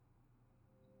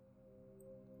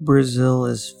Brazil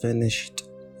is finished,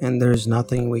 and there's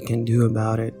nothing we can do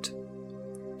about it.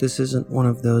 This isn't one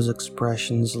of those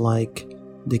expressions like,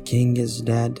 the king is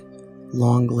dead,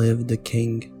 long live the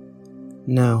king.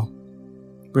 No,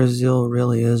 Brazil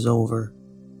really is over.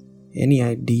 Any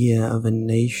idea of a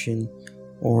nation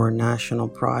or national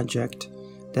project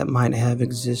that might have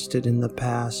existed in the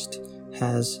past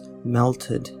has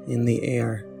melted in the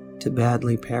air, to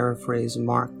badly paraphrase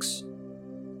Marx.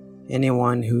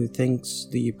 Anyone who thinks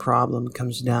the problem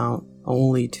comes down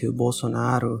only to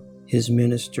Bolsonaro, his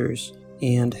ministers,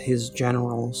 and his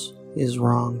generals is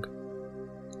wrong.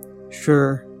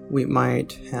 Sure, we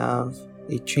might have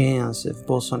a chance if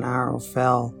Bolsonaro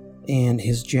fell and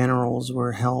his generals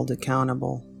were held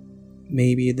accountable.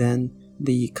 Maybe then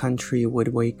the country would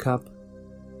wake up.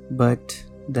 But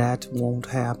that won't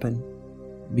happen,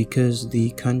 because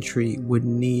the country would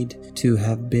need to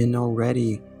have been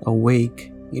already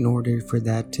awake in order for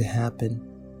that to happen.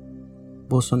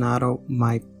 Bolsonaro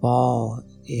might fall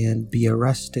and be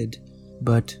arrested,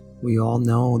 but we all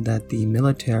know that the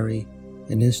military,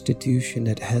 an institution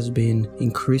that has been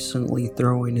increasingly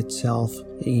throwing itself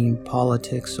in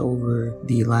politics over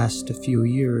the last few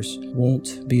years,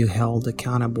 won't be held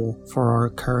accountable for our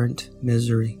current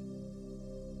misery.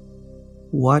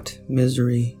 What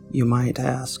misery, you might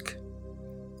ask?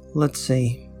 Let's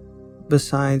see.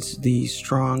 Besides the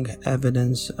strong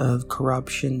evidence of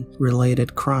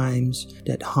corruption-related crimes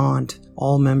that haunt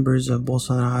all members of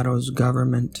Bolsonaro's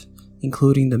government,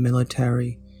 including the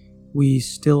military, we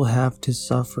still have to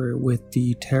suffer with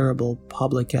the terrible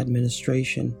public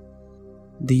administration.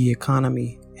 The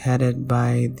economy, headed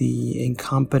by the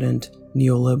incompetent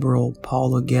neoliberal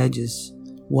Paulo Guedes,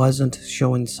 wasn't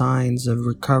showing signs of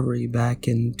recovery back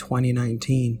in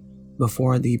 2019,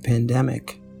 before the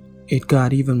pandemic. It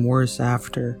got even worse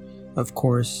after, of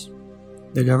course.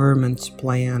 The government's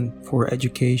plan for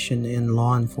education and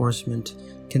law enforcement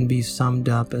can be summed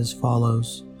up as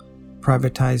follows: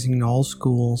 privatizing all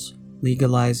schools,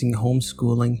 legalizing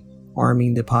homeschooling,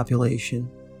 arming the population.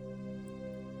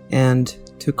 And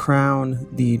to crown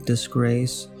the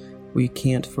disgrace, we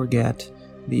can't forget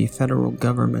the federal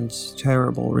government's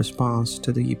terrible response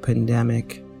to the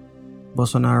pandemic.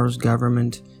 Bolsonaro's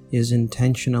government is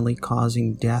intentionally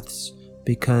causing deaths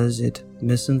because it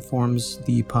misinforms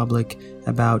the public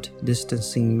about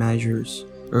distancing measures,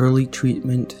 early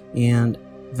treatment, and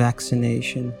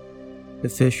vaccination.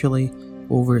 Officially,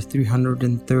 over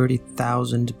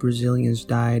 330,000 Brazilians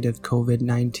died of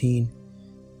COVID-19,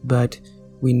 but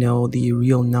we know the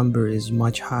real number is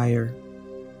much higher.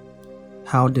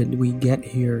 How did we get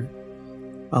here?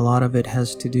 A lot of it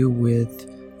has to do with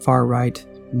far-right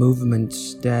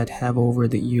movements that have over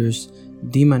the years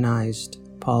demonized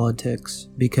politics,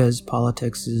 because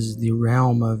politics is the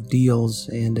realm of deals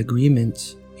and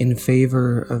agreements in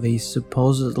favor of a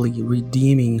supposedly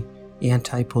redeeming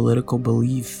anti-political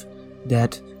belief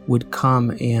that would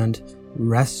come and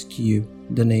rescue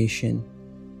the nation.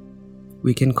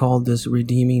 We can call this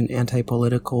redeeming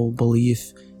anti-political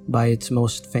belief by its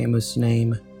most famous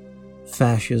name,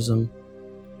 fascism.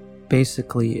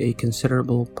 Basically, a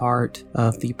considerable part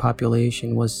of the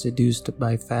population was seduced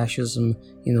by fascism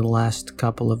in the last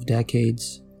couple of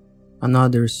decades.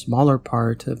 Another smaller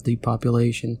part of the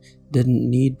population didn't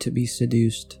need to be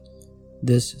seduced.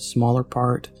 This smaller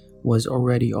part was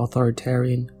already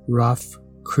authoritarian, rough,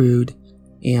 crude,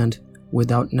 and,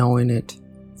 without knowing it,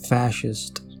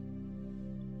 fascist.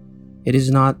 It is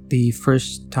not the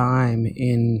first time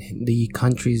in the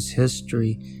country's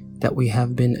history that we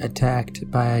have been attacked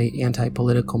by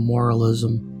anti-political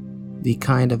moralism, the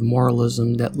kind of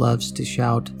moralism that loves to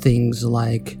shout things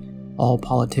like, all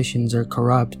politicians are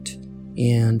corrupt,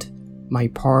 and my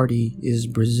party is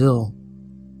Brazil.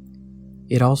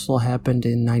 It also happened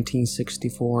in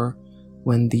 1964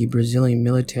 when the Brazilian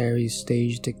military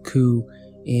staged a coup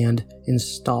and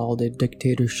installed a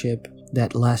dictatorship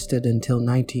that lasted until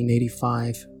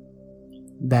 1985.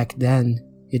 Back then,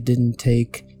 it didn't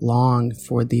take long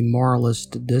for the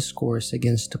moralist discourse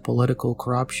against political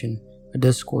corruption, a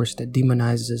discourse that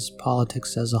demonizes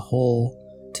politics as a whole,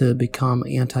 to become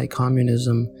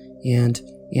anti-communism and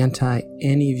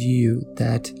anti-any view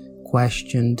that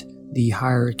questioned the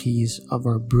hierarchies of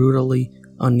our brutally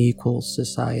unequal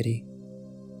society.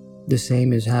 The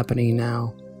same is happening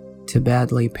now. To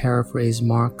badly paraphrase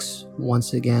Marx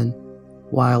once again,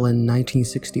 while in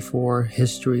 1964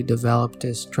 history developed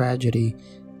as tragedy,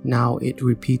 now it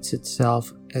repeats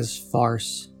itself as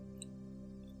farce.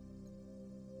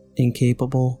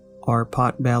 Incapable or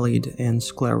pot-bellied and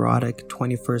sclerotic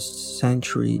 21st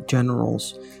century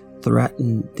generals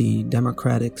threaten the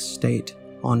democratic state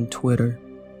on Twitter.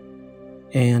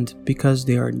 And because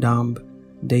they are dumb,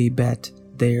 they bet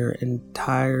their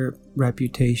entire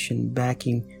reputation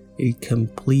backing a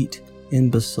complete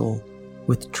imbecile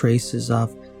with traces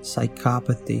of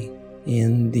psychopathy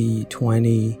in the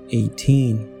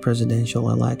 2018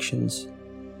 presidential elections.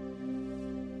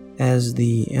 As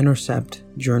The Intercept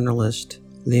journalist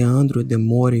Leandro de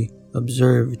Mori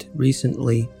observed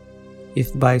recently,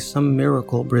 if by some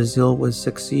miracle Brazil was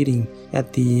succeeding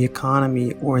at the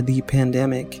economy or the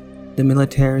pandemic, the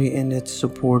military and its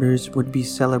supporters would be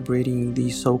celebrating the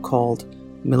so-called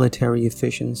military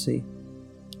efficiency.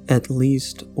 At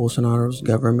least Bolsonaro's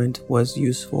government was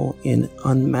useful in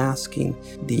unmasking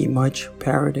the much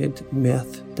parroted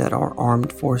myth that our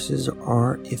armed forces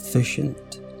are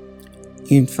efficient.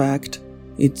 In fact,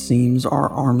 it seems our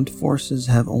armed forces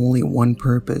have only one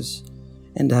purpose,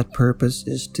 and that purpose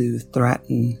is to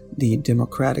threaten the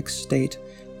democratic state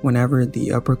whenever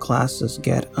the upper classes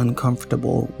get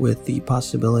uncomfortable with the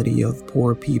possibility of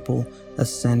poor people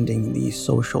ascending the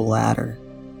social ladder.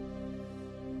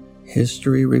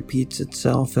 History repeats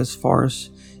itself as farce,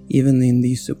 even in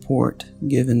the support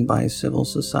given by civil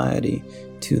society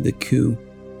to the coup.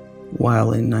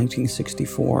 While in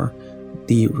 1964,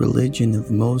 the religion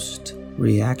of most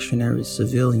reactionary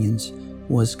civilians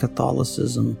was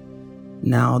Catholicism,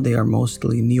 now they are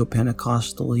mostly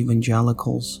neo-Pentecostal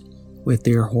evangelicals with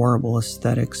their horrible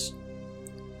aesthetics.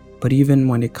 But even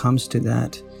when it comes to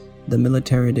that, the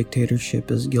military dictatorship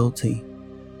is guilty.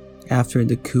 After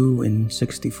the coup in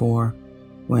 '64,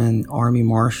 when Army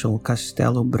Marshal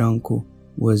Castelo Branco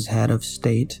was head of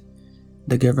state,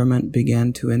 the government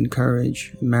began to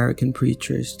encourage American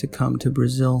preachers to come to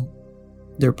Brazil.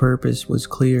 Their purpose was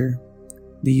clear.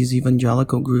 These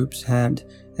evangelical groups had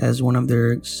as one of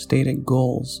their stated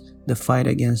goals the fight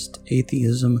against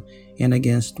atheism and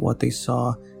against what they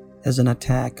saw as an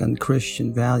attack on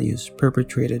Christian values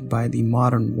perpetrated by the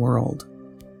modern world.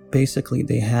 Basically,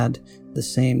 they had the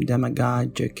same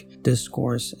demagogic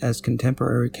discourse as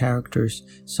contemporary characters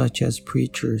such as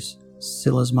preachers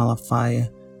Silas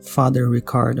Malafaia, Father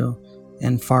Ricardo,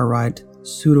 and far-right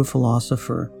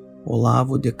pseudo-philosopher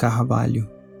Olavo de Carvalho.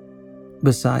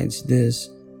 Besides this,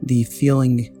 the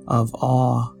feeling of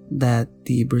awe that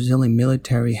the Brazilian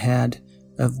military had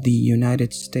of the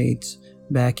United States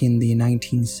back in the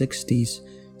 1960s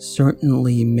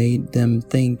certainly made them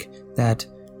think that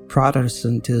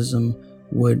Protestantism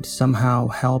would somehow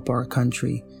help our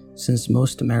country, since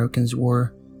most Americans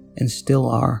were, and still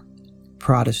are,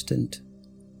 Protestant.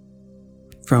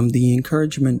 From the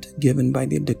encouragement given by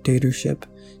the dictatorship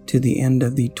to the end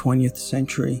of the 20th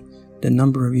century, the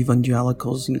number of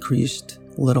evangelicals increased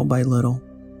little by little.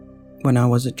 When I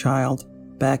was a child,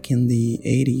 back in the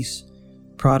 80s,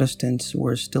 Protestants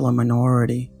were still a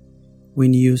minority. We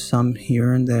knew some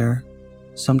here and there.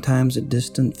 Sometimes a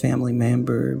distant family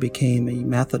member became a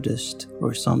Methodist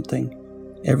or something.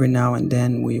 Every now and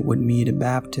then we would meet a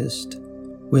Baptist.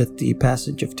 With the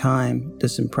passage of time,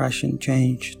 this impression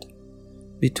changed.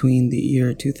 Between the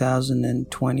year 2000 and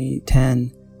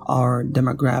 2010, our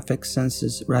demographic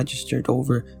census registered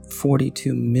over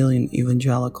 42 million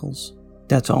evangelicals.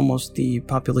 That's almost the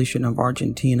population of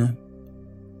Argentina.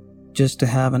 Just to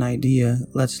have an idea,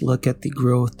 let's look at the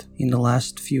growth in the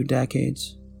last few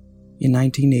decades. In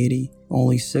 1980,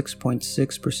 only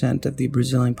 6.6% of the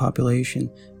Brazilian population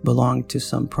belonged to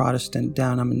some Protestant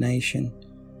denomination.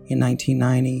 In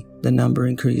 1990, the number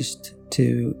increased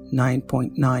to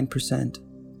 9.9%.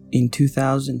 In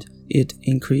 2000, it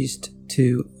increased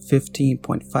to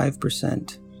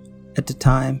 15.5%. At the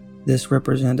time, this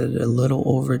represented a little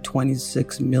over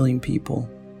 26 million people.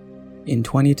 In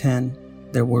 2010,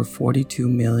 there were 42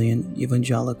 million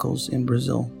evangelicals in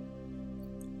Brazil.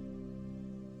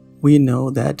 We know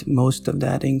that most of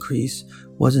that increase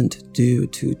wasn't due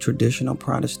to traditional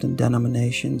Protestant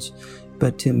denominations,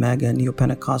 but to mega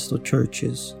neo-Pentecostal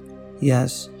churches.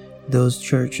 Yes, those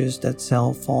churches that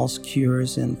sell false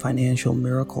cures and financial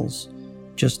miracles,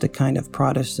 just the kind of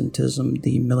Protestantism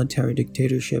the military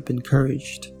dictatorship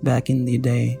encouraged back in the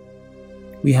day.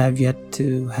 We have yet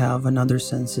to have another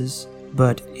census,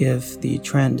 but if the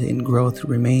trend in growth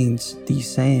remains the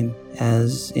same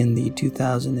as in the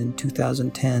 2000 and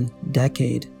 2010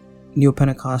 decade,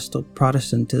 Neo-Pentecostal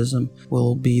Protestantism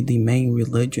will be the main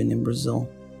religion in Brazil.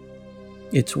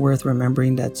 It's worth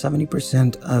remembering that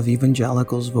 70% of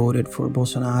evangelicals voted for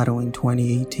Bolsonaro in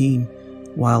 2018,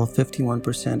 while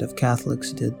 51% of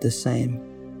Catholics did the same.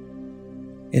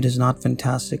 It is not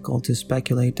fantastical to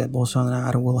speculate that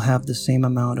Bolsonaro will have the same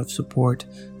amount of support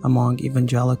among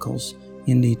evangelicals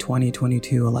in the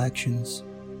 2022 elections.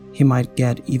 He might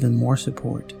get even more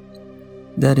support.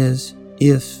 That is,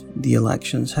 if the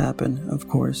elections happen, of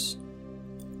course.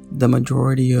 The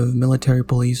majority of military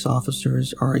police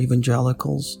officers are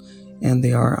evangelicals, and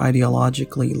they are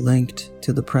ideologically linked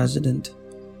to the president.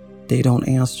 They don't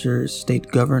answer state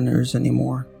governors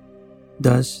anymore.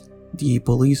 Thus, the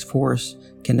police force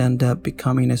can end up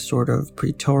becoming a sort of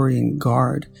Praetorian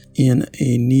Guard in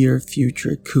a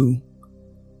near-future coup.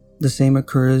 The same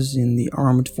occurs in the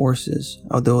armed forces,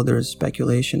 although there is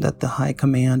speculation that the high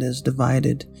command is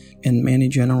divided and many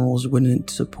generals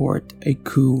wouldn't support a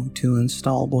coup to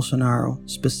install Bolsonaro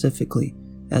specifically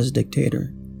as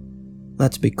dictator.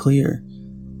 Let's be clear,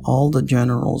 all the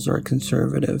generals are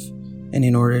conservative, and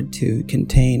in order to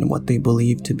contain what they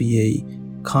believe to be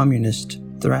a communist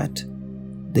threat,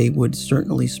 they would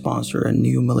certainly sponsor a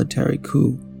new military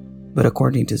coup. But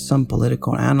according to some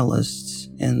political analysts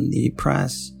and the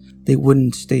press, they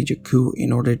wouldn't stage a coup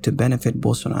in order to benefit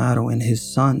Bolsonaro and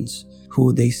his sons,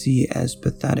 who they see as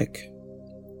pathetic.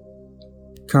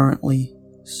 Currently,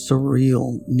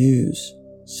 surreal news,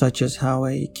 such as how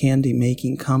a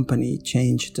candy-making company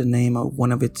changed the name of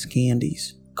one of its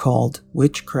candies, called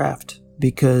Witchcraft,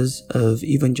 because of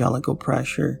evangelical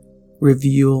pressure,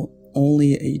 reveal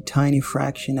only a tiny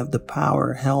fraction of the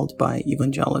power held by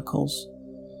evangelicals.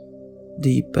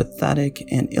 The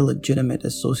pathetic and illegitimate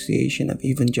association of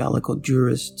evangelical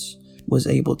jurists was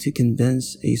able to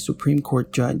convince a Supreme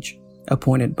Court judge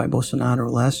appointed by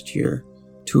Bolsonaro last year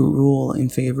to rule in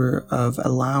favor of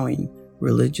allowing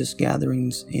religious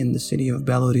gatherings in the city of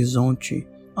Belo Horizonte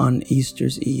on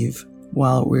Easter's Eve,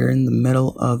 while we're in the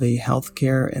middle of a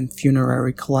healthcare and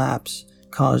funerary collapse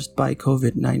caused by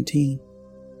COVID-19.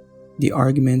 The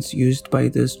arguments used by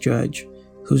this judge,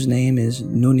 whose name is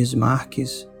Nunes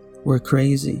Marques, were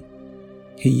crazy.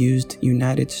 He used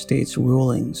United States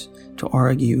rulings to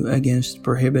argue against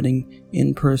prohibiting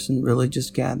in-person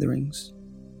religious gatherings.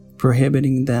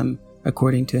 Prohibiting them,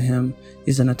 according to him,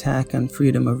 is an attack on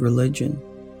freedom of religion.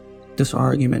 This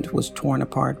argument was torn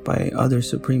apart by other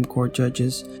Supreme Court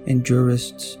judges and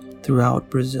jurists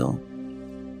throughout Brazil.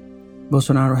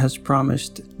 Bolsonaro has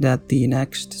promised that the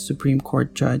next Supreme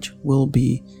Court judge will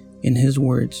be, in his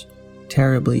words,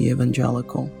 terribly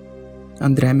evangelical.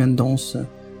 André Mendonça,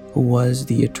 who was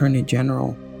the Attorney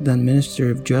General, then Minister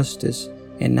of Justice,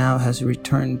 and now has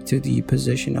returned to the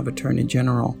position of Attorney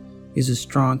General, is a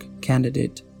strong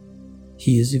candidate.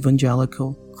 He is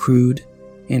evangelical, crude,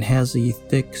 and has a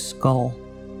thick skull.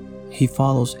 He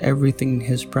follows everything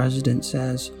his president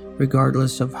says,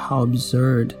 regardless of how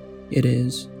absurd it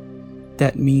is.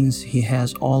 That means he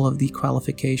has all of the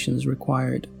qualifications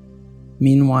required.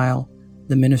 Meanwhile,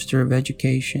 the Minister of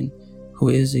Education, who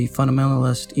is a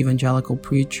fundamentalist evangelical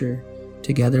preacher,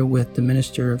 together with the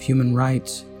Minister of Human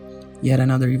Rights, yet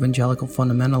another evangelical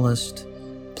fundamentalist,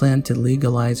 plan to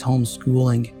legalize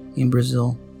homeschooling in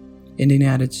Brazil. In the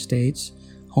United States,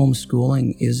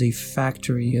 homeschooling is a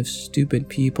factory of stupid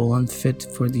people unfit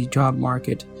for the job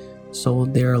market, so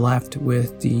they're left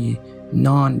with the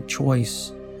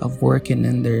non-choice of working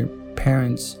in their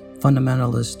parents'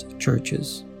 fundamentalist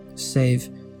churches, save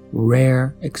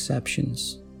rare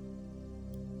exceptions.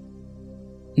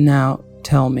 Now,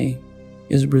 tell me,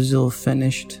 is Brazil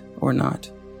finished or not?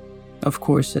 Of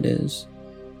course it is.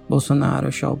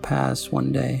 Bolsonaro shall pass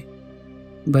one day,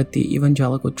 but the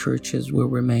evangelical churches will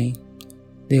remain.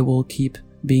 They will keep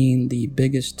being the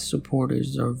biggest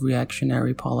supporters of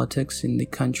reactionary politics in the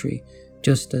country,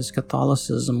 just as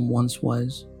Catholicism once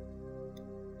was.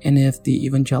 And if the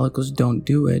evangelicals don't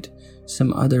do it,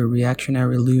 some other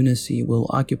reactionary lunacy will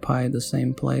occupy the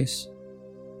same place.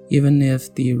 Even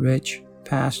if the rich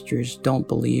pastors don't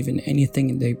believe in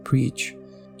anything they preach,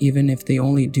 even if they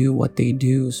only do what they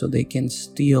do so they can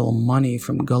steal money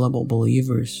from gullible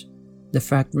believers, the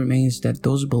fact remains that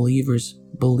those believers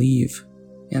believe,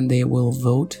 and they will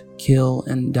vote, kill,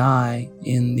 and die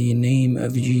in the name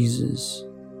of Jesus.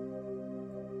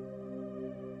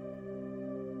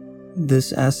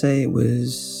 This essay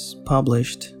was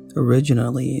published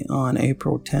originally on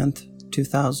April 10th,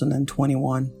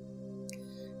 2021.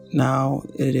 Now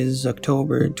it is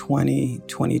October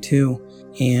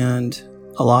 2022, and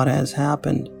a lot has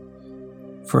happened.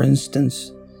 For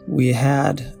instance, we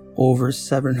had over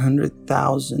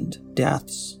 700,000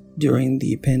 deaths during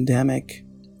the pandemic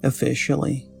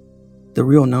officially. The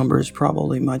real number is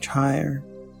probably much higher.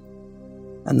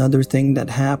 Another thing that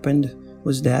happened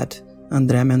was that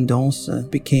André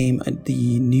Mendonça became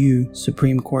the new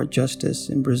Supreme Court Justice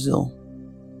in Brazil.